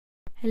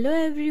Hello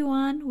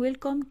everyone,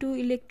 welcome to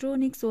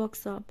Electronics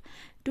Workshop.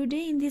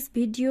 Today in this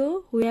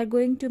video we are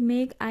going to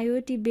make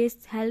IoT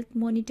based health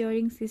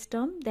monitoring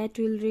system that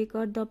will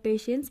record the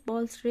patient's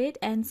pulse rate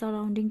and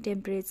surrounding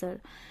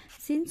temperature.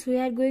 Since we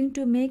are going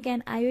to make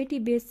an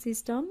IoT based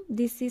system,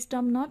 this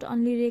system not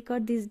only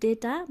record this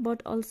data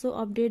but also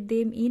update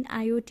them in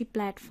IoT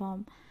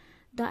platform.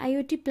 The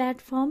IoT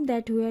platform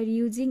that we are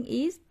using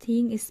is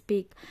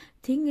ThingSpeak.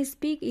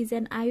 ThingSpeak is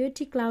an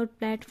IoT cloud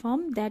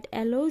platform that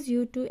allows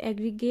you to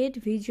aggregate,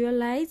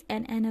 visualize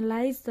and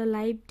analyze the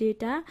live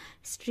data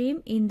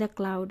stream in the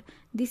cloud.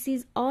 This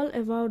is all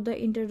about the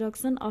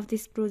introduction of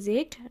this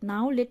project.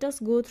 Now let us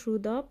go through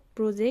the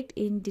project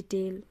in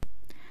detail.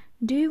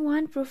 Do you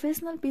want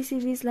professional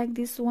PCBs like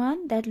this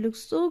one that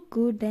looks so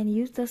good? Then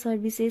use the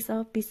services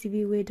of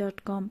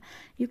PCBWAY.com.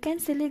 You can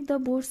select the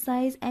board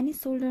size, any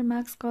solder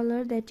mask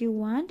color that you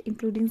want,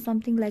 including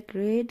something like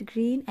red,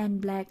 green and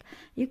black.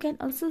 You can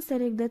also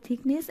select the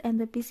thickness, and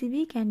the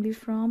PCB can be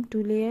from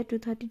 2 layer to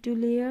 32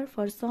 layer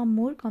for some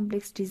more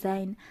complex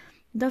design.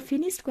 The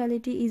finished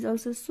quality is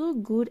also so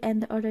good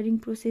and the ordering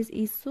process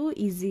is so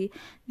easy.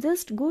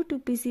 Just go to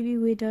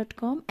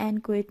PCBWAY.com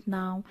and quote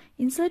now.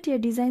 Insert your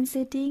design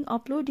setting,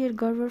 upload your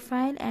Gerber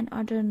file and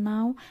order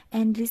now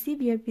and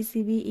receive your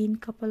PCB in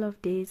couple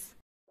of days.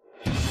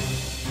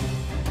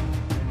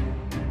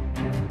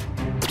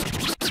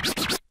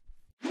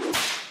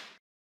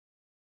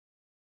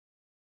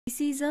 This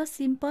is a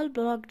simple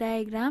block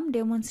diagram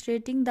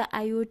demonstrating the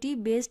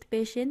IoT-based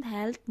patient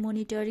health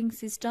monitoring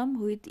system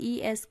with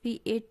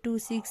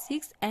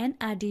ESP8266 and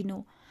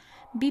Arduino.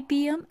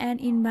 BPM and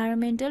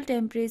environmental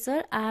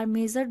temperature are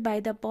measured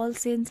by the pulse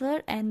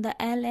sensor and the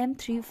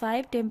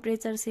LM35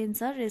 temperature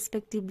sensor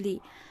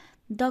respectively.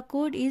 The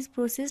code is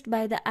processed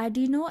by the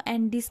Arduino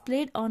and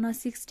displayed on a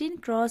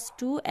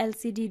 16x2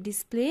 LCD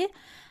display.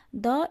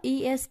 The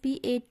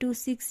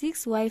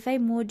ESP8266 Wi-Fi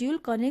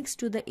module connects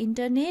to the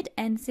internet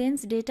and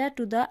sends data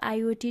to the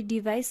IoT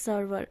device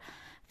server.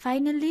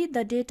 Finally,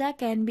 the data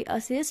can be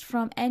accessed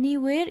from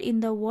anywhere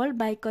in the world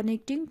by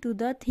connecting to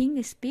the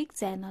ThingSpeak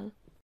channel.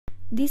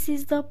 This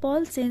is the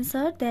pulse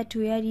sensor that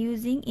we are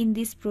using in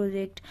this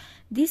project.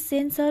 This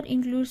sensor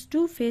includes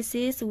two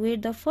phases, where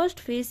the first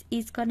phase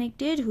is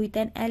connected with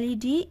an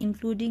LED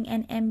including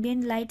an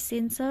ambient light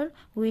sensor,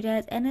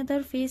 whereas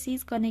another phase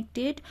is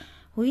connected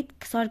with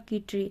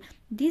circuitry.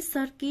 This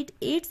circuit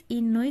aids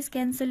in noise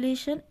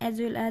cancellation as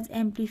well as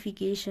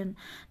amplification.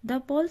 The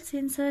pulse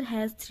sensor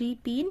has 3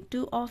 pins,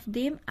 2 of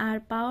them are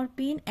power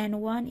pin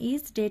and 1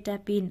 is data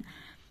pin.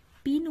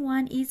 Pin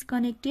 1 is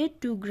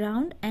connected to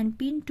ground and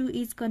pin 2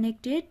 is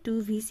connected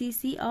to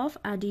VCC of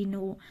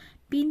Arduino.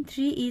 Pin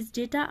 3 is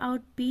data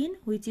out pin,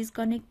 which is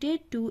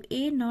connected to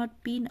A0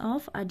 pin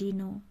of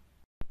Arduino.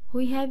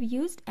 We have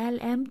used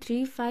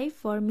LM35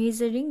 for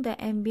measuring the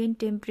ambient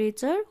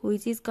temperature,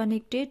 which is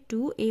connected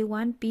to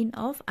A1 pin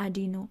of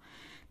Arduino.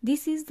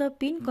 This is the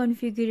pin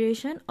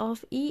configuration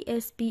of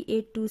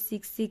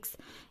ESP8266.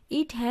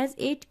 It has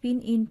 8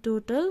 pins in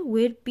total,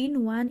 where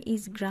pin 1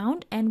 is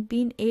ground and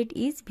pin 8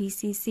 is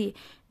VCC.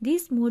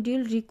 This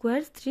module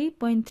requires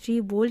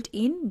 3.3 volt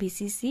in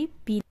VCC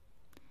pin.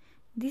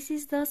 This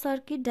is the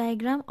circuit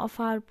diagram of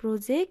our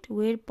project,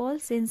 where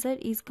pulse sensor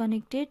is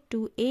connected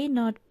to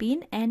A0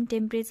 pin and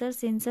temperature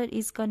sensor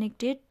is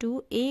connected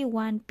to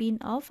A1 pin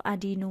of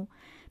Arduino.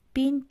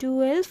 Pin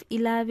 12,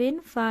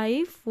 11,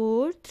 5,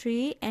 4,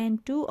 3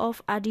 and 2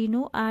 of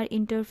Arduino are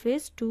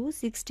interfaced to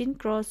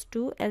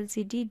 16x2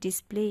 LCD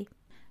display.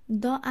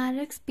 The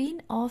RX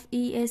pin of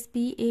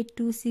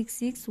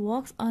ESP8266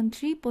 works on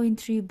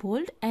 3.3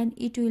 volt and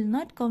it will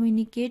not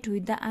communicate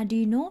with the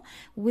Arduino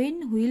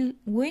when we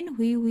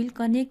will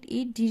connect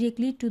it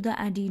directly to the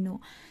Arduino.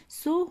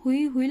 So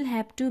we will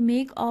have to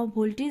make a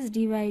voltage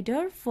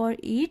divider for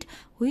it,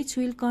 which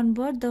will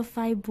convert the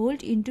 5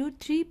 volt into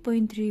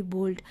 3.3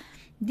 volt.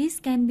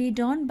 This can be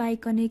done by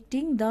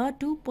connecting the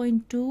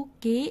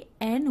 2.2K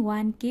and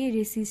 1K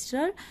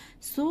resistor.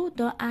 So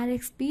the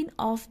RX pin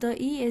of the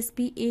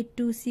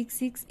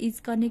ESP8266 is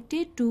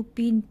connected to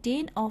pin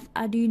 10 of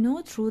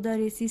Arduino through the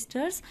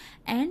resistors,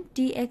 and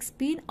TX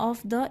pin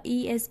of the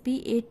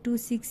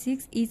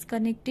ESP8266 is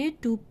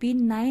connected to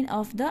pin 9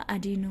 of the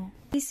Arduino.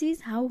 This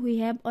is how we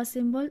have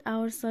assembled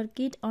our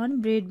circuit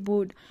on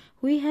breadboard.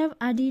 We have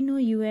Arduino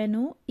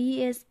UNO,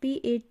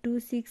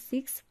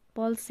 ESP8266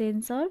 pulse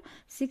sensor,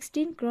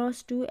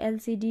 16x2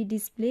 LCD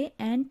display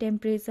and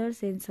temperature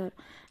sensor.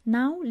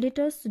 Now let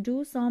us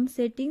do some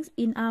settings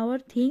in our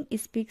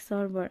ThingSpeak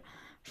server.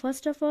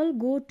 First of all,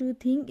 go to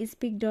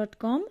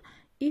thingspeak.com.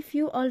 If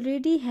you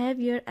already have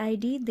your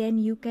ID, then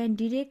you can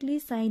directly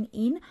sign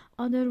in.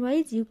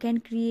 Otherwise, you can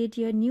create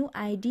your new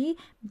ID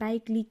by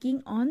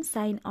clicking on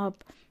sign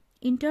up.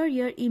 Enter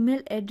your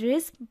email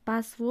address,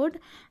 password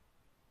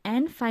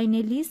and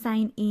finally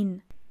sign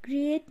in.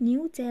 Create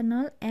new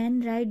channel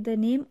and write the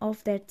name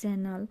of that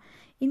channel.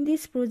 In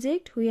this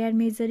project, we are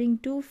measuring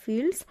two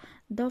fields.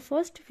 The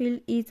first field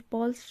is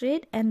pulse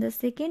rate and the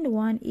second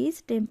one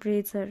is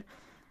temperature.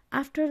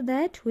 After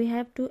that, we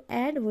have to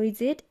add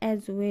widget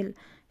as well.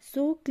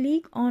 So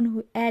click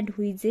on add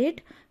widget.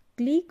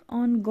 click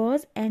on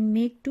gauge and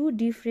make two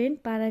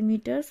different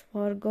parameters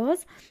for gauge,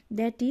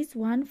 that is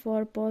one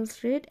for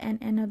pulse rate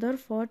and another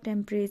for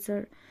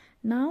temperature.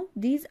 Now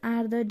these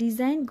are the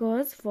design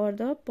gauge for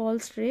the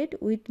pulse rate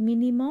with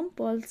minimum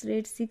pulse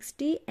rate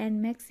 60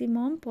 and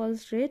maximum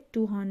pulse rate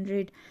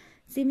 200.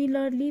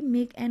 Similarly,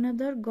 make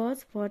another gauge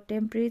for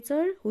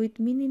temperature with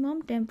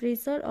minimum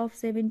temperature of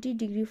 70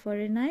 degree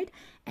Fahrenheit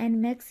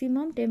and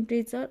maximum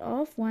temperature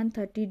of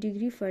 130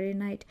 degree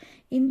Fahrenheit.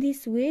 In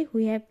this way,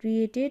 we have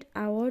created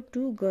our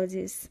two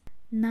gauges.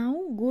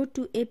 Now go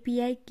to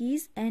API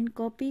keys and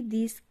copy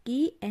this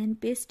key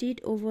and paste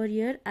it over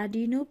your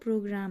Arduino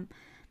program.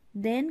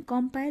 Then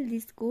compile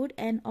this code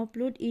and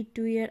upload it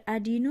to your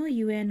Arduino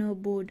UNO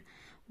board.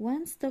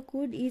 Once the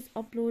code is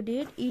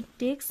uploaded, it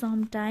takes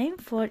some time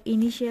for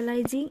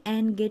initializing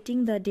and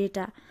getting the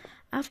data.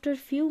 After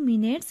few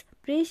minutes,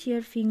 place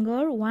your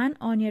finger one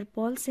on your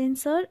pulse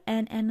sensor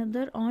and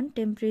another on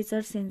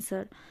temperature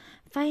sensor.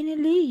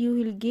 Finally, you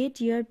will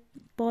get your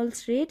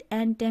pulse rate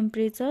and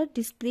temperature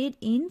displayed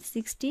in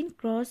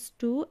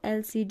 16:2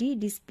 LCD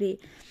display.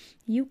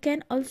 You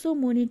can also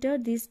monitor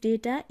this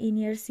data in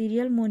your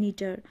serial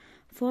monitor.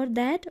 For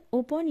that,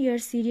 open your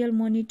serial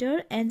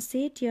monitor and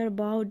set your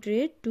baud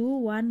rate to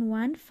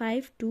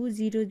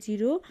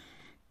 115200.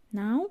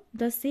 Now,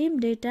 the same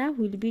data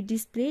will be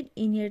displayed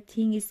in your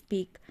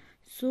ThinkSpeak.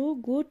 So,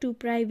 go to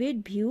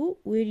private view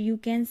where you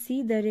can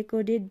see the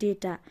recorded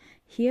data.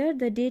 Here,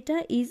 the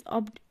data is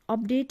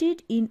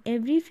updated in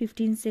every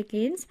 15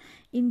 seconds.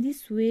 In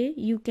this way,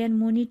 you can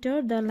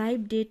monitor the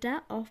live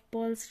data of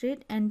pulse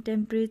rate and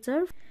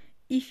temperature.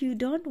 If you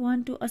don't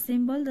want to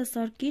assemble the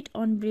circuit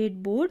on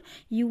breadboard,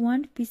 you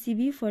want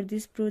PCB for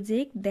this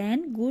project,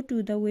 then go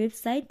to the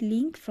website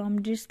link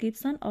from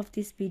description of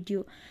this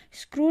video.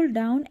 Scroll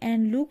down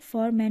and look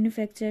for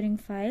manufacturing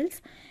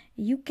files.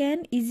 You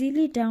can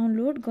easily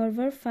download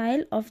Gerber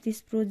file of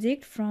this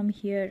project from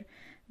here.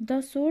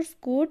 The source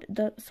code,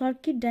 the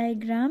circuit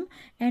diagram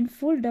and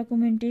full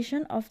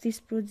documentation of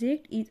this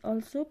project is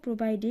also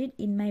provided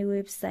in my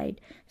website.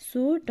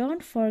 So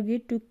don't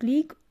forget to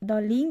click the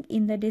link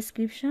in the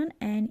description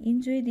and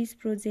enjoy this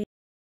project.